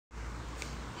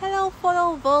now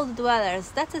follow world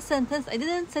dwellers. That's a sentence I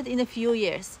didn't say in a few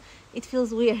years. It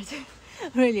feels weird,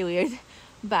 really weird.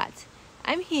 But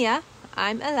I'm here,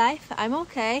 I'm alive, I'm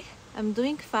okay, I'm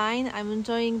doing fine. I'm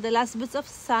enjoying the last bits of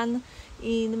sun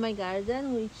in my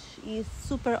garden, which is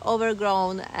super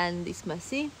overgrown and is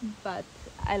messy, but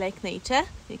I like nature.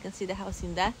 You can see the house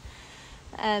in there.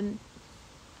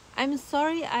 I'm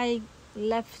sorry I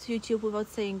left YouTube without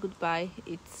saying goodbye.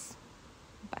 It's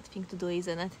a bad thing to do,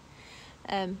 isn't it?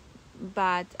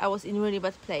 But I was in a really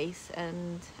bad place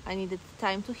and I needed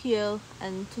time to heal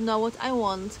and to know what I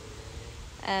want.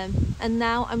 And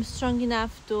now I'm strong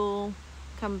enough to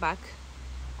come back.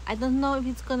 I don't know if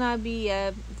it's gonna be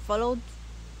followed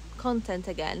content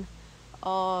again,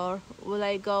 or will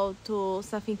I go to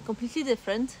something completely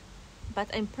different, but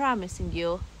I'm promising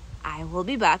you I will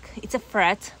be back. It's a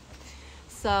threat.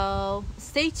 So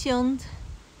stay tuned,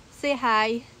 say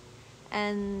hi,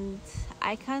 and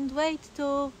I can't wait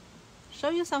to show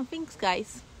you some things,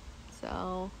 guys.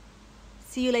 So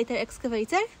see you later,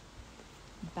 excavator.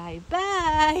 Bye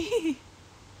bye.